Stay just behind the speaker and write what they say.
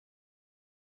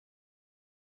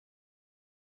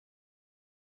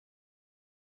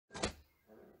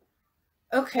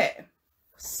Okay,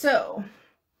 so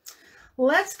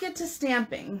let's get to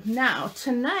stamping. Now,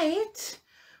 tonight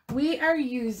we are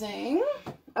using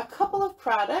a couple of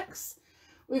products.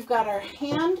 We've got our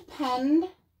hand penned,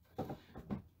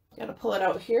 gotta pull it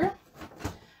out here,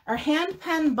 our hand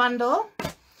pen bundle,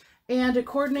 and it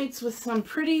coordinates with some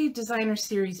pretty designer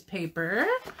series paper.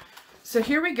 So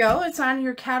here we go. It's on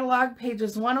your catalog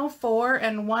pages 104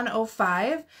 and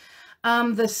 105.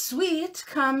 The suite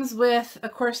comes with,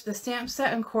 of course, the stamp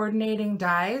set and coordinating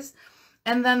dies,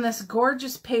 and then this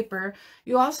gorgeous paper.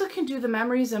 You also can do the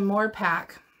Memories and More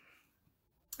pack,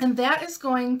 and that is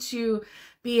going to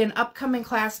be an upcoming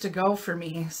class to go for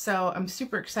me, so I'm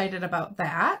super excited about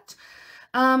that.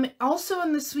 Also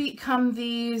in the suite come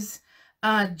these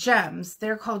gems.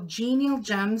 They're called Genial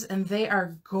Gems, and they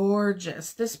are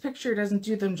gorgeous. This picture doesn't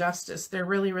do them justice. They're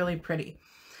really, really pretty.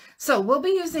 So we'll be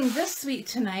using this suite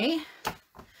tonight,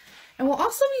 and we'll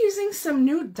also be using some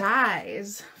new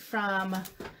dies from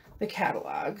the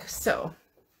catalog. So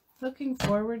looking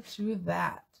forward to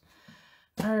that.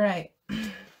 All right.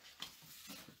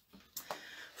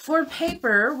 For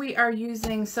paper, we are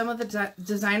using some of the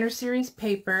designer series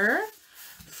paper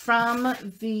from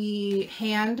the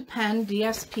Hand Penned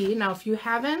DSP. Now, if you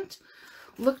haven't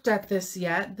looked at this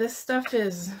yet, this stuff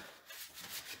is,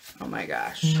 oh my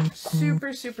gosh,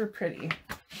 super, super pretty.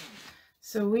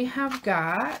 So we have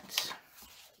got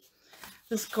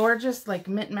this gorgeous like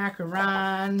mint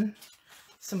macaron,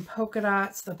 some polka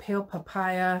dots, the pale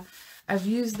papaya. I've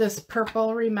used this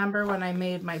purple, remember when I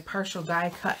made my partial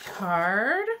die cut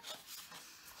card.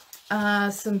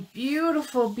 Some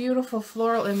beautiful, beautiful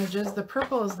floral images. The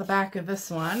purple is the back of this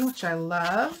one, which I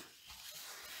love.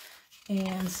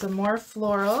 And some more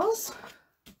florals.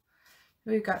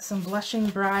 We've got some Blushing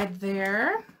Bride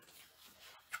there.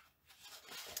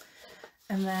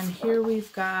 And then here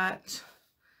we've got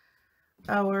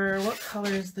our, what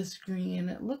color is this green?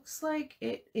 It looks like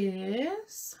it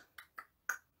is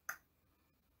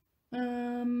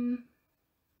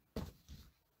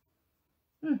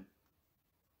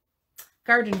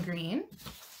garden green.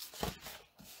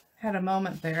 Had a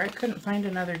moment there. I couldn't find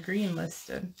another green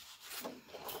listed.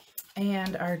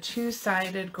 And our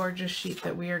two-sided gorgeous sheet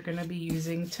that we are going to be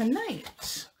using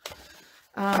tonight.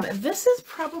 This is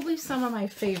probably some of my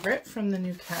favorite from the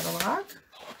new catalog.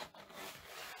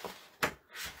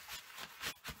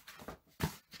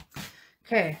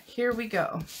 Okay, here we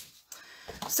go.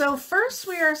 So first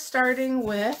we are starting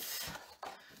with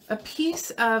a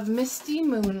piece of Misty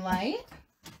Moonlight.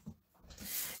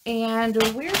 And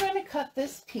we're going to cut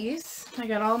this piece. I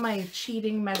got all my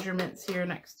cheating measurements here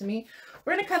next to me.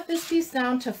 We're going to cut this piece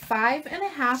down to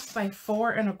 5.5 by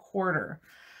 4 1/4.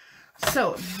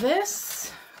 So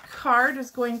this card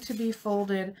is going to be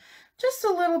folded just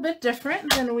a little bit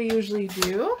different than we usually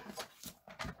do.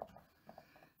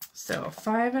 So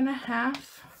 5.5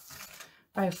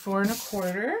 by 4 1/4. I'm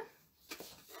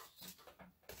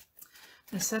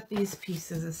going to set these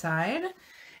pieces aside.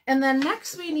 And then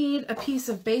next we need a piece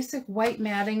of basic white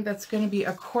matting that's going to be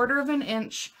 1/4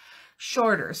 inch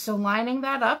shorter. So lining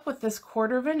that up with this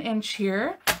 1/4 inch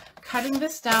here, cutting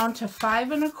this down to 5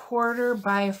 1/4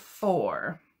 by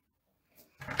 4.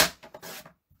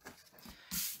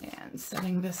 And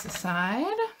setting this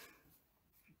aside.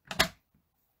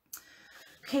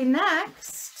 Okay,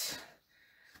 next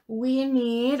we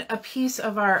need a piece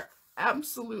of our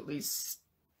absolutely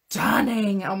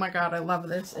stunning, oh my god, I love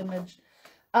this image,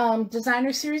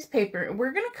 designer series paper.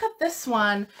 We're going to cut this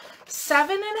one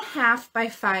 7.5 by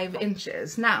 5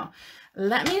 inches. Now,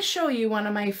 let me show you one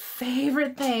of my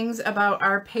favorite things about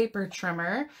our paper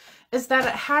trimmer is that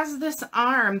it has this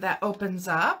arm that opens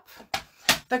up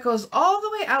that goes all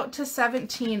the way out to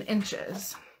 17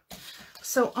 inches.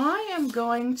 So I am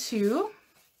going to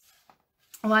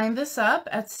line this up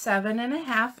at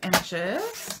 7.5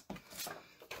 inches.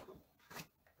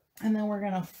 And then we're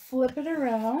going to flip it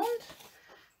around.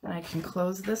 And I can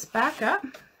close this back up.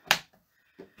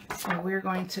 And we're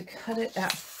going to cut it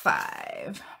at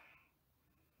 5.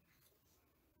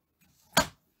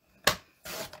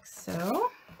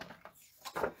 So,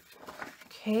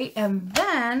 okay, and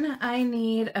then I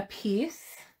need a piece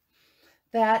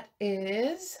that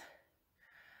is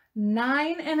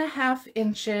 9.5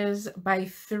 inches by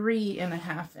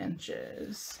 3.5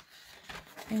 inches.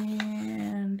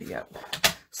 And yep.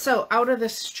 So out of the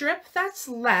strip that's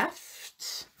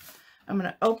left, I'm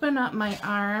going to open up my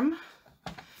arm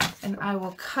and I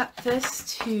will cut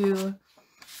this to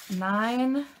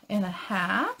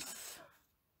 9.5.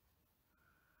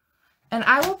 And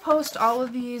I will post all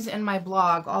of these in my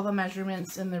blog, all the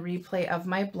measurements in the replay of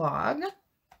my blog.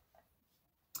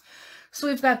 So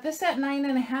we've got this at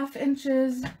 9.5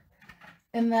 inches,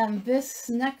 And then this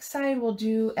next side we'll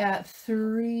do at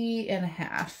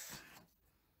 3.5.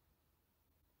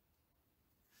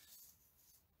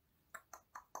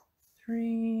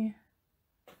 Three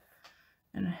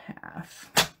and a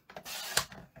half.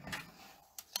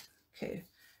 Okay,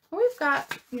 we've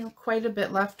got, quite a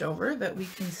bit left over that we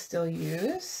can still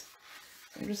use.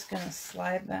 I'm just going to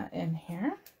slide that in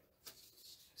here.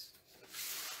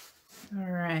 All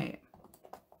right.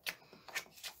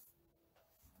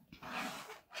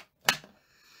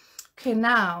 Okay,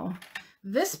 now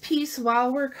this piece,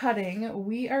 while we're cutting,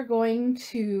 we are going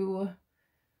to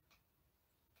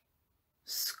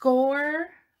score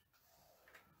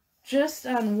just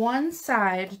on one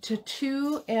side to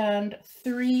 2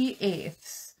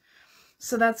 3/8.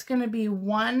 So that's going to be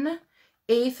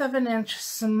 1/8 of an inch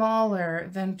smaller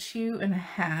than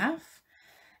 2.5.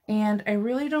 And I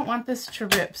really don't want this to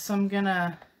rip, so I'm going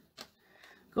to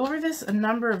go over this a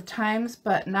number of times,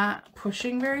 but not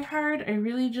pushing very hard. I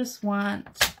really just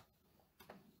want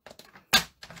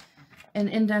an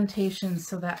indentation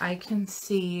so that I can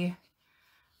see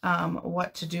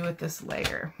what to do with this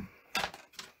layer.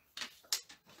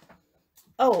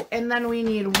 Oh, and then we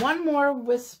need one more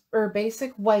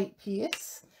basic white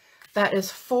piece that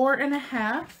is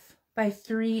 4.5 by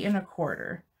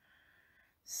 3.25.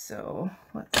 So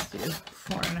let's do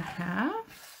 4.5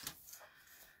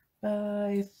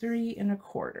 by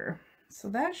 3.25. So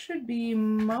that should be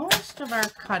most of our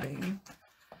cutting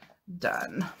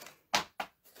done.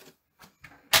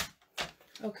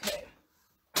 Okay.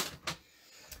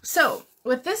 So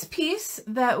with this piece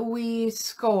that we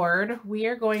scored, we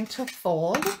are going to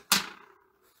fold.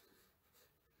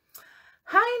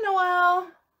 Hi,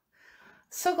 Noelle.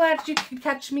 So glad you could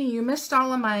catch me. You missed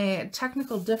all of my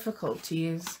technical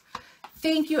difficulties.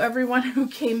 Thank you, everyone who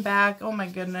came back. Oh my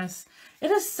goodness.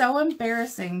 It is so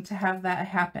embarrassing to have that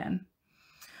happen.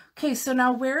 Okay, so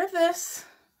now where this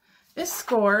is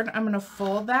scored, I'm going to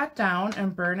fold that down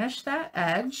and burnish that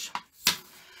edge.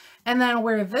 And then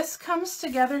where this comes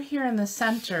together here in the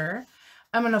center,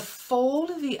 I'm going to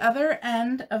fold the other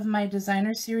end of my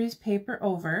designer series paper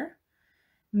over,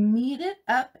 meet it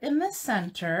up in the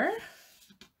center,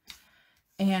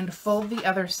 and fold the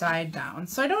other side down.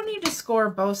 So I don't need to score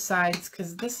both sides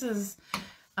because this is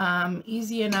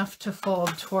easy enough to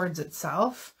fold towards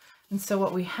itself. And so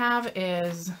what we have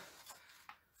is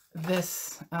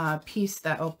this piece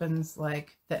that opens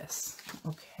like this.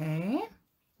 Okay.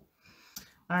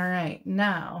 All right.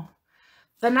 Now,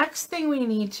 the next thing we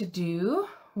need to do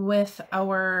with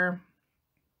our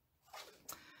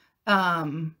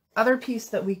other piece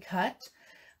that we cut,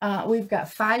 we've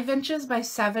got 5 inches by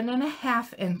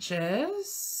 7.5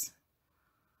 inches.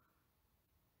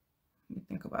 Let me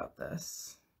think about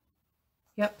this.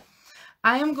 Yep.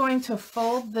 I am going to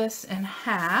fold this in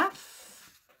half.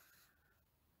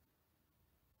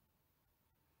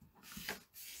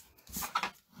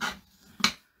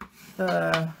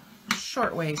 The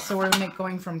short way. So we're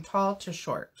going from tall to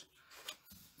short.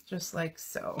 Just like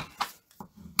so.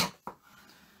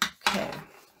 Okay.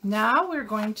 Now we're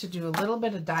going to do a little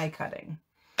bit of die cutting.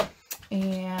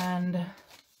 And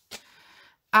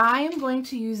I am going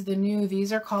to use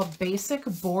these are called Basic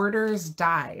Borders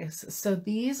dies. So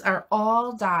these are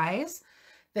all dies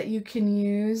that you can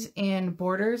use in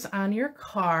borders on your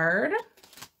card.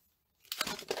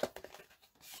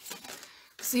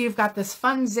 So you've got this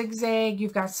fun zigzag,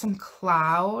 you've got some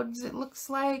clouds, it looks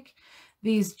like.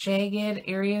 These jagged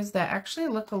areas that actually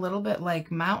look a little bit like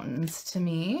mountains to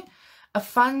me. A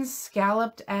fun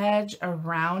scalloped edge, a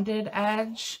rounded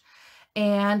edge.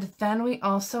 And then we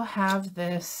also have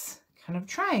this kind of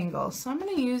triangle. So I'm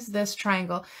going to use this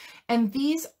triangle. And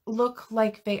these look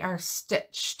like they are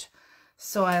stitched.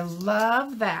 So I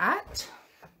love that.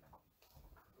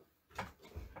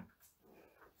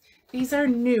 These are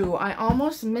new. I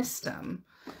almost missed them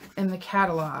in the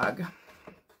catalog.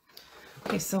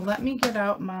 Okay, so let me get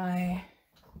out my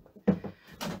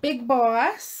Big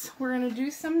Boss. We're going to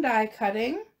do some die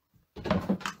cutting.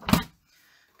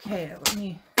 Okay, let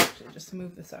me actually just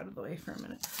move this out of the way for a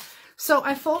minute. So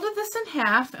I folded this in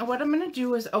half, and what I'm going to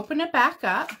do is open it back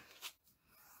up.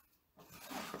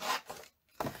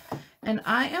 And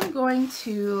I am going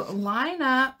to line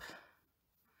up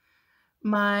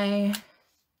my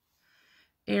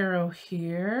arrow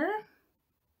here,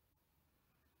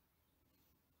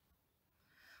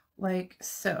 like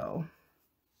so.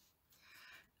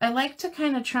 I like to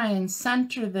kind of try and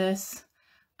center this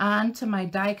onto my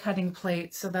die cutting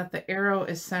plate so that the arrow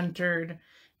is centered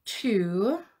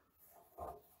too,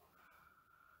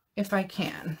 if I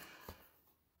can.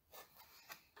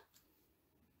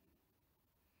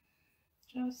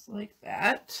 just like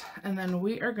that. And then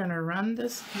we are going to run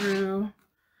this through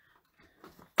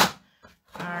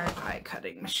our die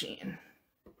cutting machine.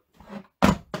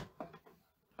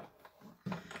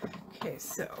 Okay,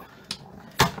 so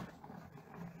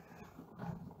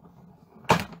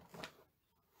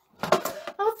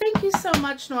oh, thank you so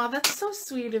much, Noelle. That's so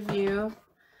sweet of you.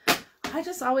 I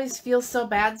just always feel so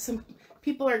bad. Some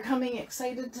people are coming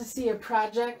excited to see a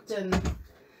project and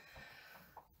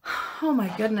oh my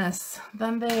goodness,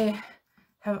 then they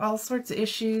have all sorts of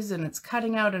issues and it's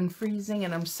cutting out and freezing,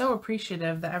 and I'm so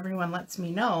appreciative that everyone lets me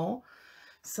know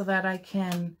so that I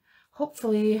can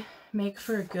hopefully make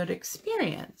for a good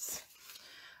experience.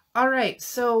 All right,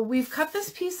 so we've cut this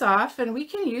piece off and we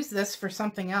can use this for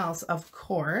something else, of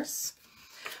course,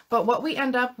 but what we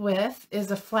end up with is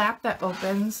a flap that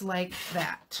opens like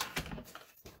that.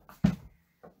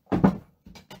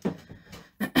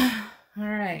 All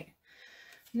right.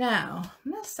 Now,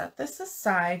 I'm going to set this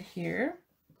aside here.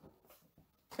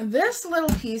 This little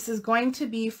piece is going to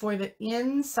be for the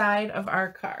inside of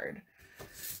our card.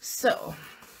 So,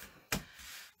 I'm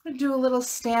going to do a little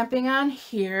stamping on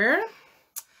here.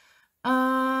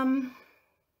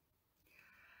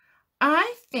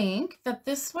 I think that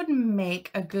this would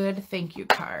make a good thank you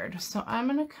card. So, I'm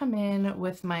going to come in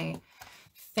with my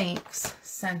thanks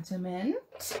sentiment.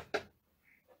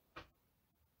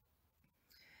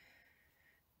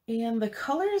 And the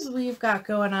colors we've got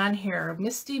going on here are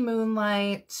Misty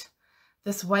Moonlight,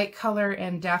 this white color,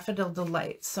 and Daffodil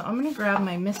Delight. So I'm going to grab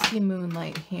my Misty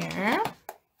Moonlight here.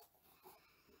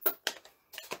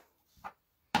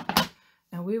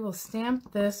 And we will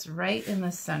stamp this right in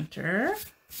the center.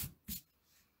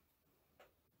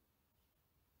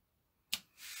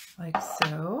 Like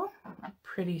so.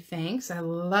 Pretty thanks. I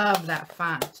love that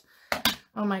font.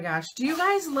 Oh my gosh. Do you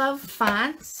guys love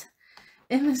fonts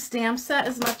in the stamp set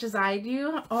as much as I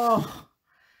do? Oh,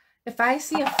 if I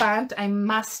see a font I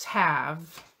must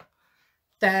have,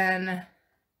 then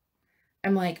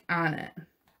I'm like on it.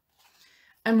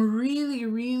 I'm really,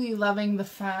 really loving the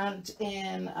font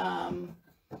in, oh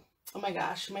my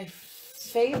gosh, my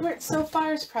favorite so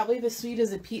far is probably the Sweet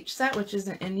as a Peach set, which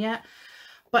isn't in yet.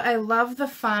 But I love the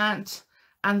font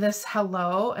on this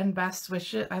Hello and Best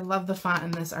Wishes. I love the font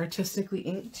in this Artistically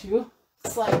Inked too.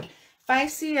 It's like, if I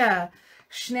see a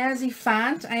snazzy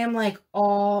font, I am like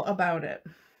all about it.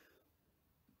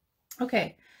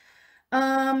 Okay.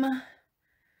 I'm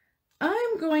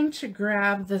going to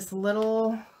grab this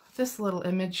little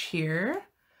image here.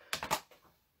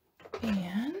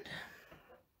 And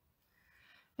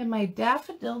in my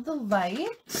Daffodil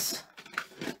Delight,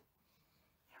 there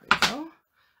we go.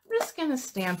 I'm just going to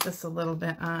stamp this a little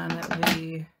bit on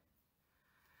the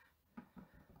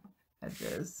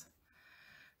edges.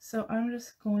 So I'm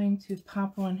just going to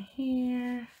pop one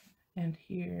here and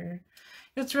here.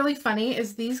 What's really funny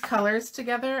is these colors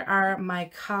together are my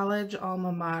college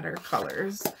alma mater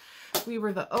colors. We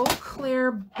were the Eau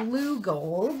Claire Blue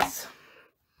Golds,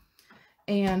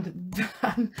 and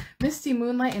Misty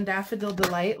Moonlight and Daffodil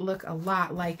Delight look a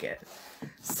lot like it.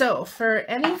 So for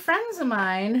any friends of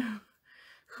mine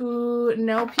who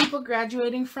know people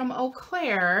graduating from Eau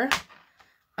Claire,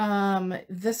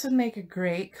 this would make a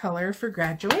great color for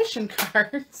graduation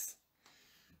cards.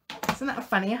 Isn't that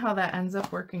funny how that ends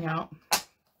up working out?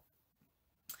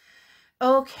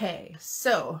 Okay,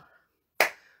 so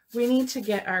we need to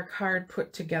get our card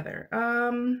put together.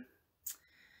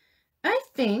 I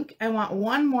think I want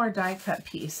one more die cut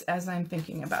piece as I'm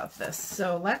thinking about this.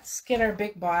 So let's get our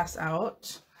Big Boss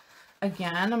out.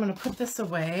 Again, I'm going to put this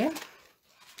away.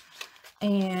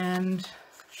 And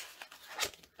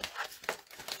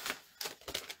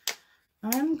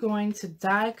I'm going to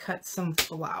die cut some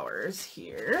flowers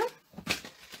here. I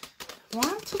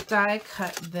want to die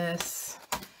cut this.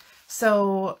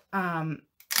 So,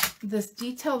 this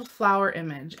detailed flower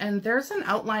image, and there's an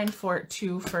outline for it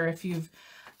too, for if you've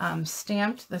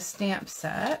stamped the stamp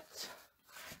set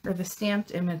or the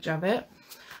stamped image of it.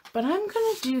 But I'm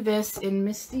going to do this in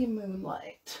Misty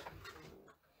Moonlight.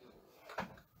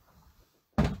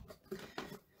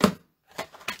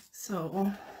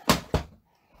 So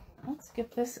let's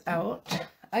get this out.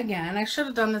 Again, I should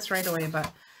have done this right away,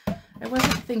 but I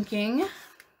wasn't thinking.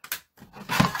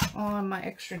 On my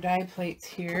extra die plates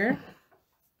here.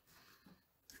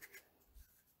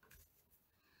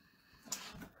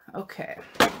 Okay,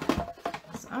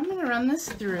 so I'm going to run this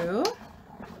through,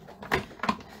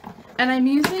 and I'm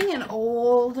using an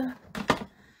old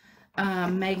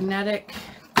magnetic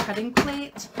cutting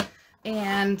plate,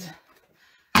 and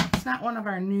it's not one of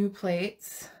our new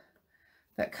plates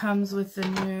that comes with the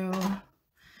new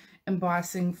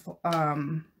embossing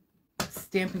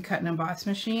Stampin' Cut and Emboss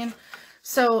machine.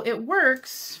 So it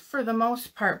works for the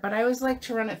most part, but I always like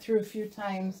to run it through a few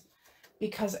times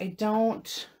because I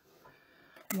don't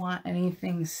want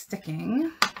anything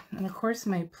sticking. And of course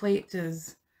my plate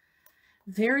is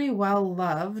very well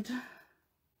loved,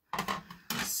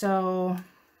 so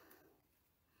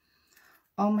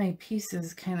all my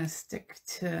pieces kind of stick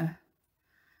to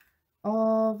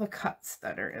all the cuts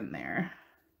that are in there.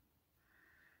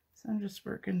 So I'm just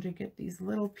working to get these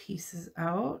little pieces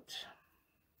out.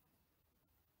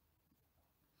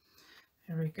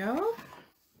 There we go.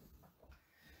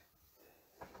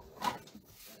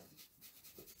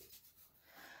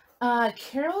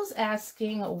 Carol's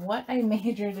asking what I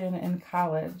majored in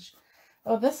college.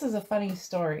 Oh, this is a funny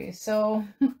story. So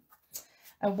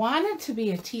I wanted to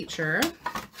be a teacher,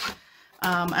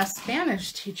 a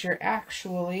Spanish teacher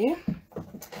actually,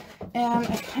 and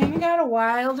I kind of got a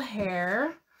wild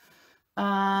hair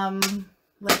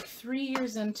like 3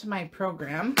 years into my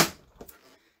program,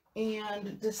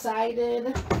 and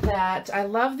decided that I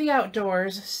love the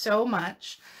outdoors so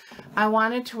much. I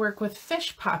wanted to work with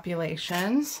fish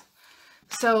populations.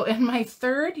 So in my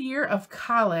 3rd year of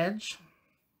college,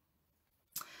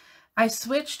 I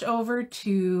switched over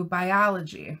to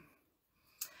biology.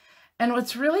 And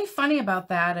what's really funny about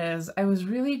that is I was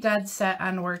really dead set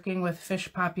on working with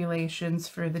fish populations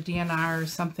for the DNR or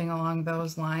something along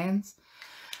those lines.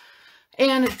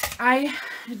 And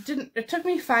it took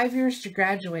me 5 years to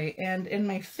graduate. And in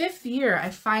my 5th year,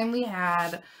 I finally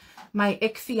had my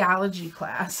ichthyology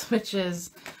class, which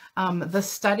is the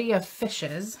study of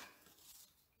fishes,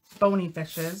 bony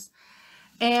fishes.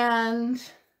 And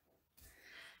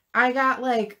I got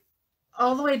like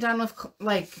all the way done with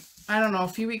like, I don't know, a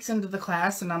few weeks into the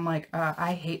class, and I'm like,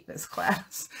 I hate this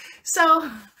class. So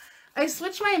I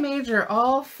switched my major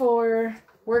all for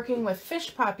working with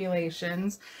fish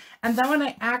populations. And then when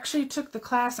I actually took the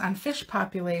class on fish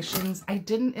populations, I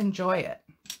didn't enjoy it.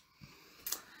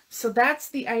 So that's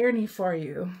the irony for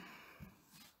you.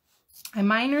 I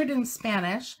minored in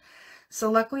Spanish,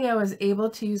 so luckily I was able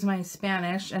to use my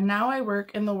Spanish, and now I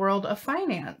work in the world of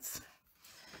finance.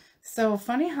 So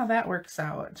funny how that works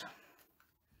out.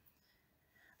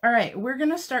 All right, we're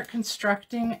going to start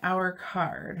constructing our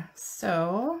card.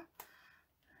 So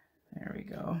there we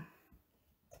go.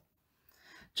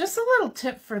 Just a little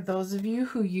tip for those of you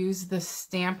who use the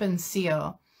Stamp and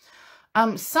Seal.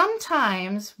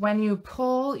 Sometimes when you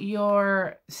pull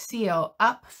your seal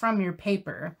up from your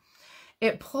paper,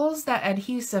 it pulls that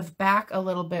adhesive back a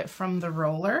little bit from the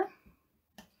roller,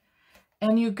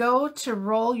 and you go to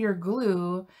roll your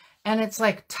glue and it's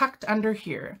like tucked under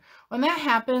here. When that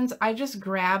happens, I just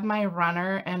grab my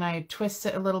runner and I twist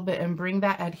it a little bit and bring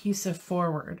that adhesive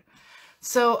forward.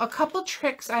 So a couple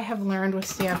tricks I have learned with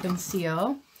Stamp and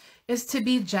Seal is to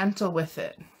be gentle with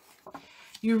it.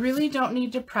 You really don't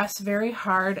need to press very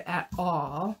hard at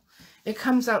all. It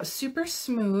comes out super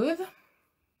smooth,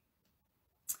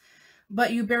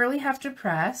 but you barely have to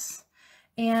press,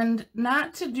 and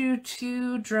not to do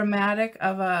too dramatic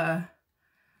of a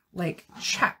like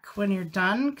check when you're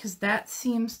done, because that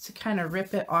seems to kind of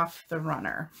rip it off the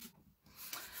runner.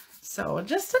 So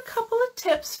just a couple of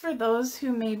tips for those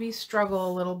who maybe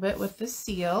struggle a little bit with the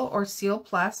Seal or Seal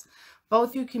Plus.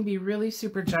 Both you can be really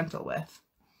super gentle with.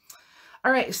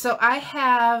 All right, so I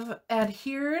have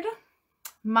adhered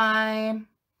my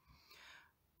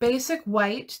basic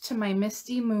white to my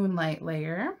Misty Moonlight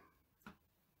layer.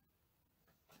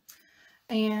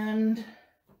 And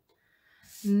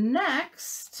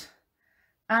next,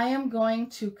 I am going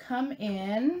to come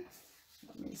in.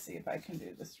 Let me see if I can do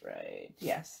this right.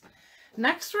 Yes.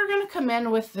 Next, we're going to come in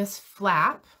with this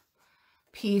flap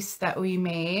piece that we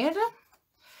made.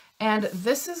 And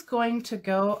this is going to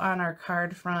go on our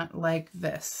card front like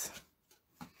this.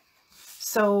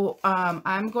 So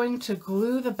I'm going to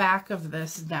glue the back of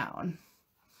this down.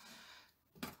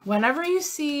 Whenever you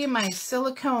see my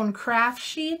silicone craft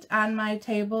sheet on my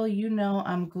table, you know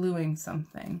I'm gluing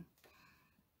something.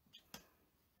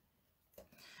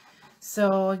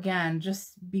 So again,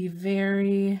 just be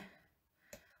very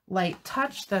light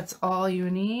touch. That's all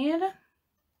you need.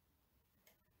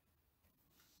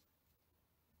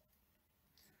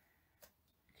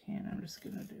 And I'm just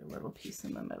going to do a little piece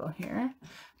in the middle here.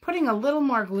 Putting a little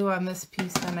more glue on this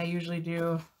piece than I usually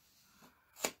do,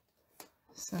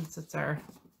 since it's our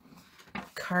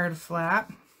card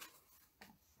flap.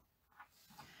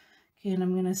 Okay, and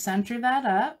I'm going to center that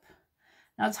up.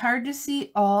 Now it's hard to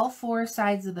see all 4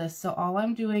 sides of this, so all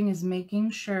I'm doing is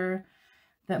making sure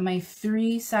that my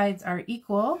 3 sides are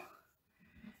equal.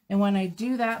 And when I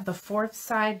do that, the 4th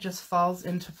side just falls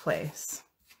into place.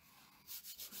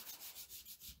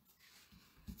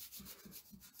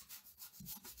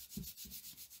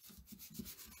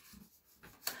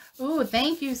 Oh,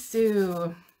 thank you,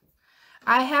 Sue.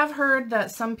 I have heard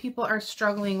that some people are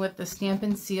struggling with the Stamp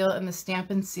 & Seal and the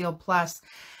Stamp & Seal Plus.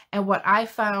 And what I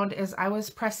found is I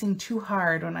was pressing too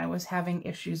hard when I was having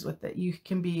issues with it. You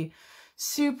can be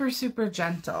super, super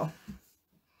gentle.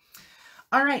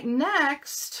 All right,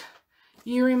 next,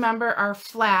 you remember our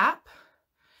flap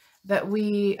that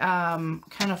we kind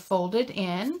of folded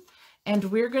in. And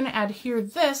we're going to adhere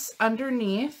this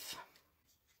underneath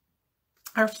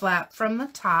our flap from the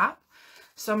top.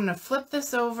 So I'm going to flip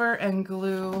this over and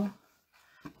glue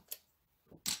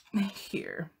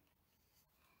here.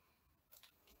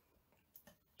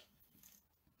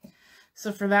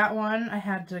 So for that one, I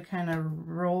had to kind of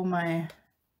roll my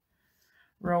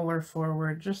roller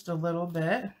forward just a little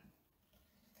bit.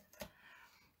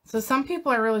 So some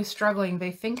people are really struggling.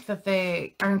 They think that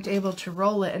they aren't able to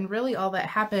roll it, and really all that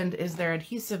happened is their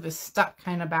adhesive is stuck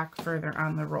kind of back further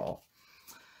on the roll.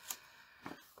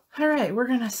 All right, we're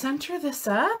going to center this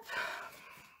up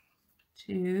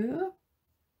to...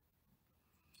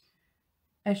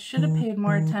 I should have paid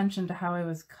more attention to how I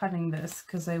was cutting this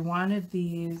because I wanted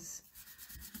these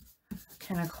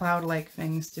kind of cloud-like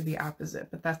things to be opposite,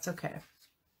 but that's okay.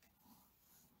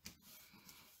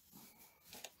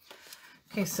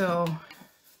 Okay, so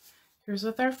here's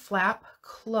with our flap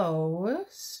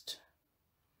closed.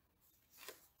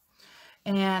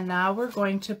 And now we're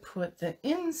going to put the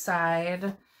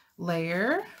inside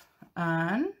layer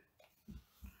on.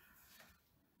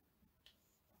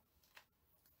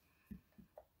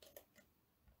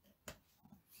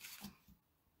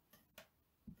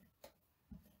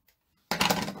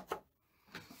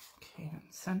 Okay,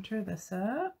 center this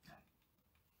up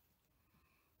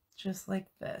just like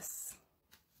this.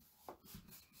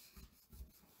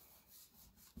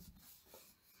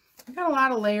 I got a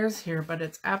lot of layers here, but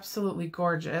it's absolutely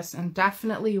gorgeous and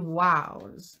definitely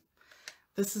wows.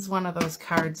 This is one of those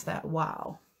cards that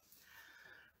wow.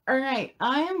 All right,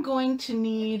 I am going to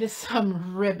need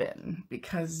some ribbon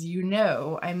because you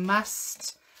know I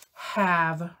must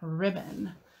have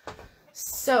ribbon.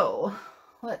 So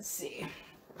let's see.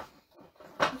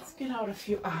 Let's get out a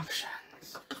few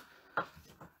options.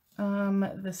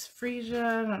 This freesia,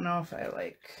 I don't know if I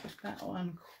like that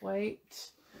one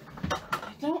quite.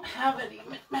 I don't have any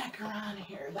macaron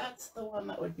here. That's the one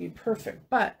that would be perfect,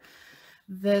 but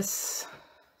this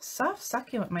soft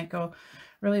succulent might go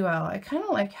really well. I kind of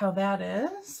like how that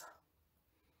is.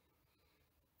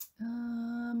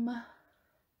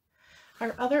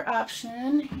 Our other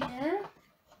option here,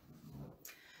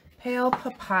 pale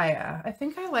papaya. I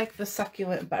think I like the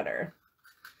succulent better.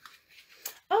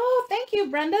 Oh, thank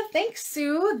you, Brenda. Thanks,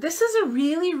 Sue. This is a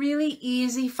really, really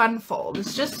easy fun fold.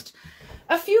 It's just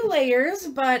a few layers,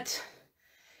 but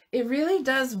it really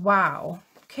does wow.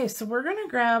 Okay, so we're going to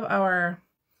grab our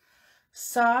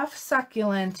soft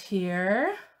succulent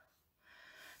here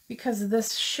because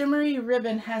this shimmery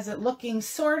ribbon has it looking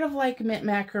sort of like mint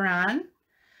macaron.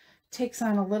 Takes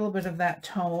on a little bit of that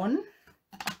tone.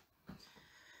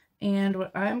 And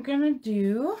what I'm going to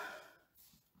do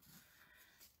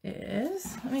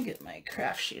is, let me get my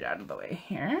craft sheet out of the way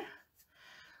here.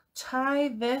 Tie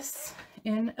this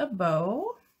in a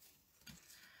bow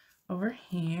over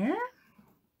here.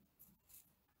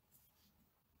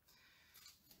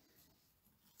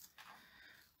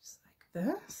 Just like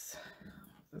this.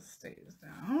 This stays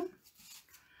down.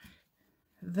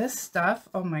 This stuff,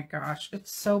 oh my gosh,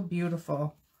 it's so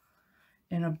beautiful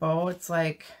in a bow. It's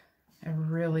like, I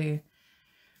really,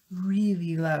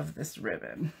 really love this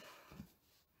ribbon.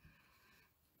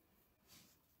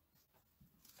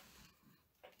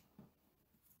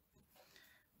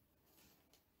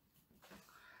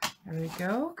 There we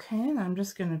go. Okay, and I'm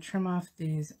just going to trim off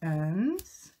these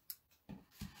ends.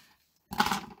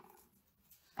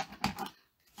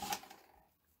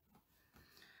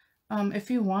 If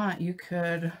you want, you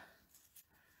could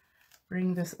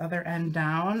bring this other end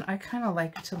down. I kind of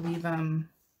like to leave them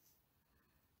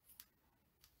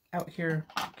out here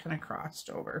kind of crossed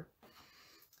over.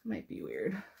 It might be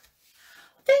weird.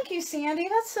 Thank you, Sandy.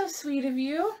 That's so sweet of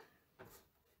you.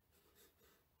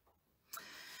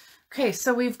 Okay,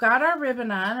 so we've got our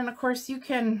ribbon on, and of course you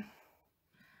can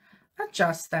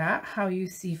adjust that how you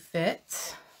see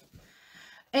fit.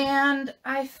 And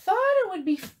I thought it would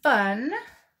be fun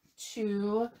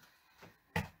to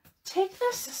take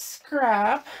this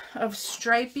scrap of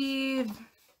stripy,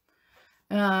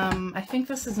 I think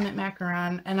this is mint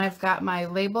macaron, and I've got my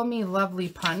Label Me Lovely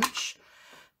punch.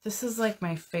 This is like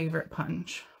my favorite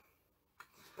punch.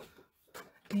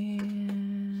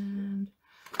 And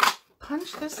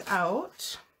punch this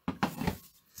out.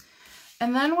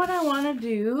 And then what I want to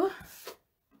do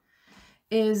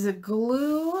is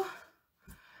glue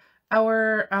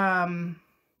our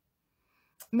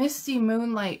Misty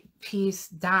Moonlight piece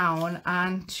down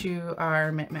onto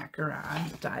our Mint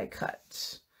Macaron die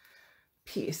cut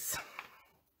piece.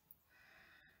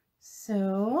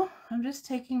 So I'm just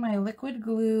taking my liquid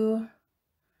glue.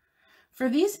 For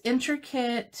these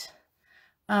intricate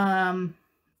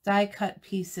die cut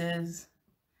pieces,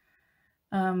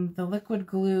 the liquid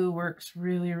glue works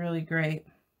really, really great.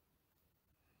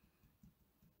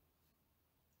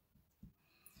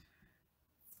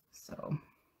 So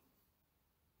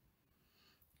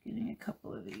getting a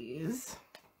couple of these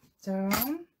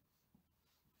down.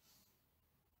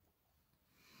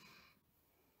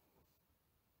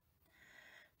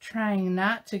 Trying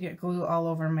not to get glue all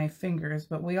over my fingers,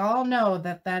 but we all know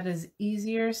that that is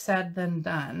easier said than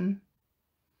done.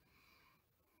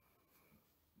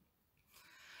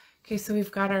 Okay, so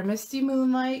we've got our Misty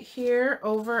Moonlight here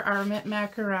over our Mint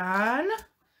Macaron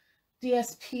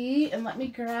DSP, and let me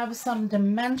grab some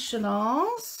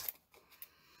dimensionals.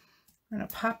 I'm going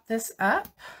to pop this up.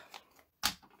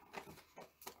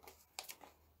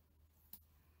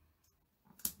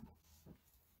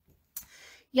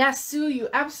 Yes, Sue, you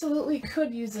absolutely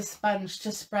could use a sponge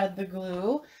to spread the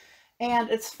glue. And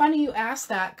it's funny you asked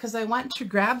that because I went to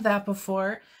grab that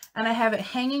before and I have it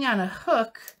hanging on a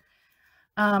hook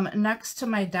next to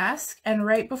my desk. And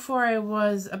right before I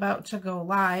was about to go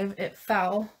live, it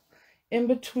fell in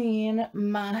between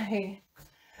my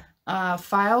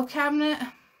file cabinet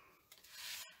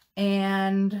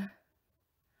and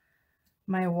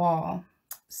my wall.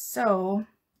 So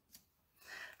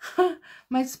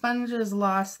my sponge is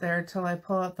lost there till I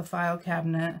pull out the file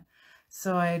cabinet.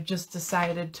 So I just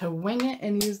decided to wing it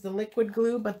and use the liquid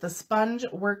glue, but the sponge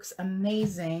works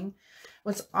amazing.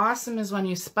 What's awesome is when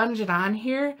you sponge it on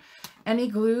here, any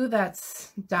glue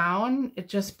that's down, it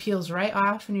just peels right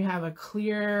off and you have a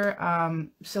clear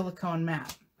silicone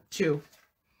mat too.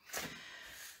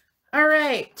 All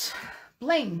right,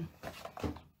 bling.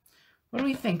 What do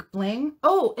we think? Bling?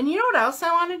 Oh, and you know what else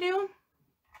I want to do?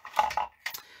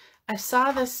 I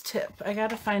saw this tip. I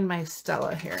got to find my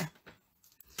Stella here.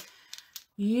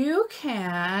 You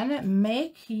can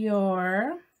make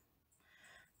your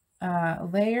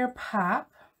layer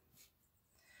pop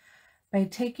by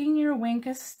taking your Wink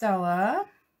of Stella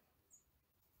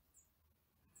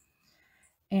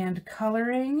and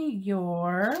coloring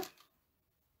your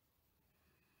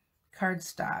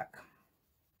cardstock.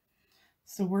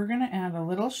 So we're going to add a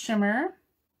little shimmer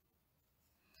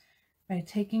by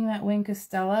taking that Wink of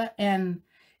Stella, and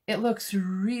it looks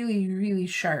really, really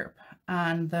sharp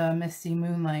on the Misty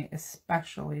Moonlight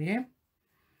especially.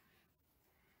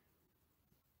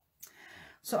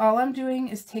 So all I'm doing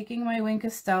is taking my Wink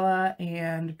of Stella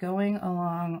and going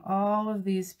along all of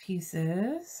these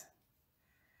pieces,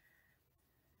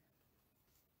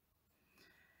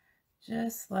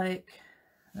 just like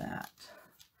that.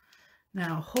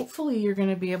 Now, hopefully you're going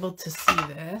to be able to see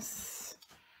this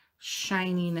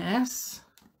shininess.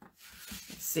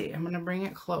 Let's see, I'm going to bring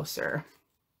it closer.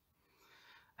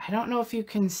 I don't know if you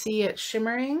can see it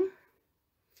shimmering,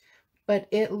 but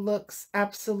it looks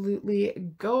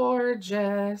absolutely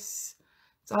gorgeous.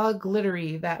 It's all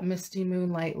glittery, that Misty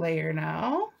Moonlight layer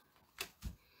now.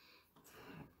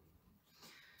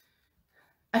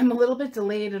 I'm a little bit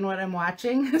delayed in what I'm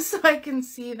watching, so I can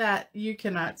see that you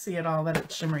cannot see at all that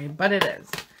it's shimmery, but it is.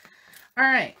 All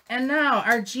right, and now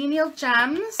our genial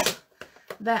gems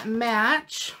that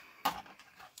match.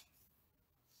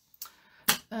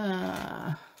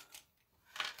 I'm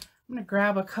going to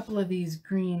grab a couple of these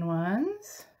green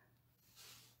ones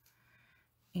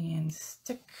and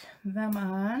stick them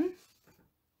on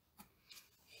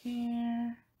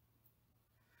here.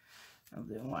 I'll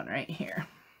do one right here.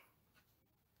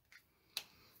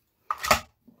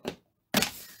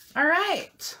 All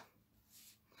right.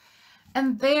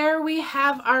 And there we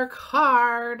have our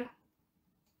card.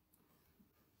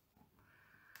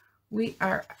 We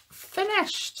are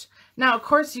finished. Now, of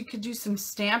course, you could do some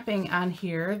stamping on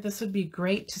here. This would be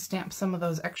great to stamp some of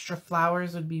those extra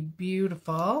flowers. Would be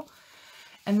beautiful.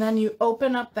 And then you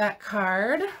open up that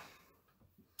card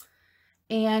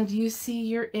and you see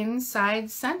your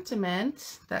inside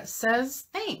sentiment that says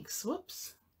thanks.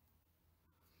 Whoops.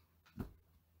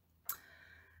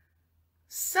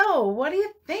 So, what do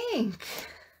you think?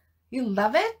 You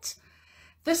love it?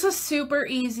 This is super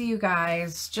easy, you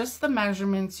guys. Just the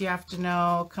measurements you have to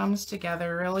know. Comes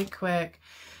together really quick.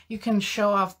 You can show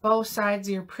off both sides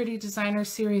of your Pretty Designer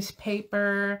Series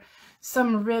paper,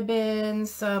 some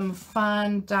ribbons, some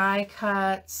fun die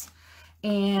cuts,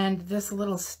 and this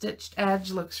little stitched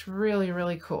edge looks really,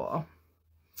 really cool.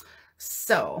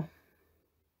 So,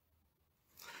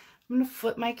 I'm going to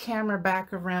flip my camera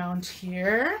back around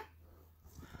here.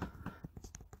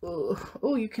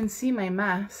 Oh, you can see my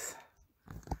mess.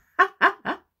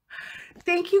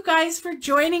 Thank you guys for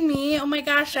joining me. Oh my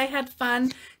gosh, I had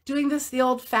fun doing this the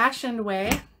old-fashioned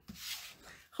way.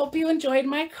 Hope you enjoyed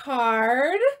my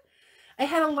card. I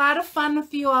had a lot of fun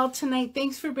with you all tonight.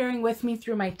 Thanks for bearing with me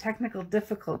through my technical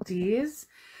difficulties.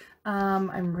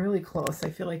 I'm really close.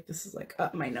 I feel like this is like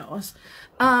up my nose.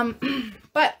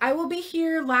 But I will be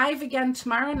here live again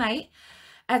tomorrow night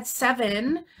at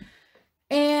 7.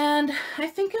 And I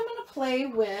think I'm going to play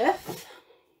with...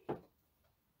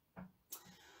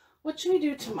 What should we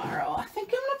do tomorrow? I think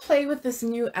I'm going to play with this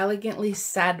new Elegantly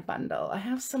Said bundle. I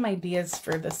have some ideas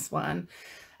for this one.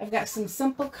 I've got some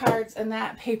simple cards, and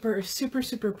that paper is super,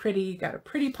 super pretty. You got a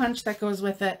pretty punch that goes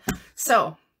with it.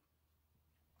 So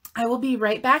I will be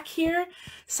right back here,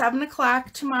 7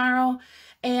 o'clock tomorrow.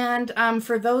 And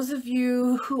for those of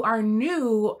you who are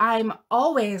new, I'm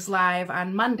always live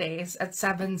on Mondays at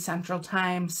 7 Central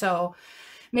Time. So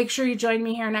make sure you join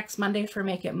me here next Monday for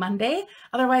Make It Monday.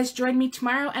 Otherwise, join me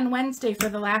tomorrow and Wednesday for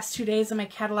the last 2 days of my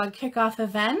catalog kickoff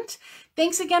event.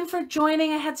 Thanks again for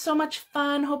joining. I had so much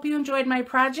fun. Hope you enjoyed my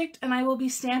project, and I will be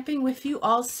stamping with you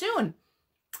all soon.